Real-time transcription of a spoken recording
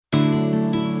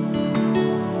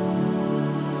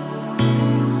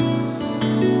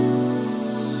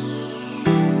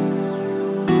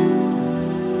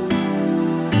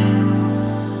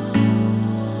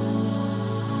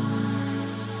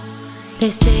They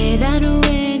say that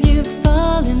when you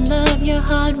fall in love, your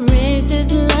heart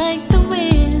races like the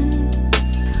wind.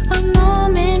 A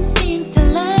moment seems to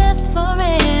last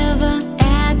forever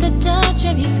at the touch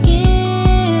of your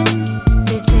skin.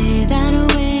 They say that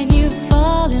when you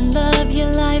fall in love,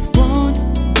 your life won't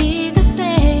be the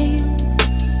same.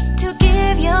 To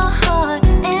give your heart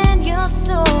and your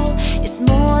soul is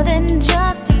more than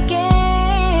just a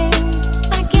game.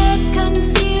 I get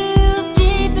confused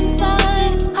deep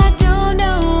inside, I don't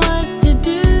know what to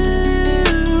do.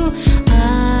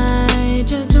 I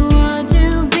just want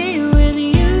to be with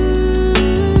you.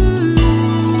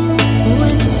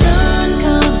 When the sun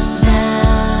comes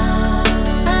out,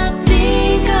 I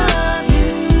think of you.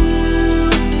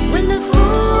 When the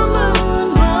full moon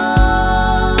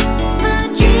walks, I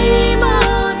dream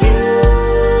of you.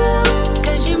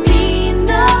 'Cause you mean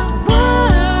the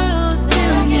world to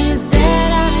me.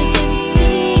 That I can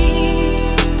see.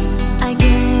 I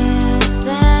guess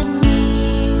that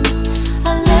means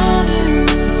I love you.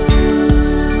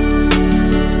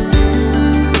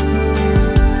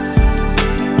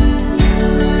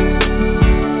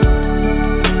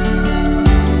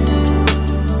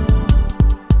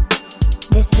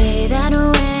 They say that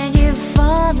when you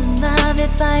fall in love,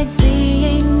 it's like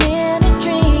being in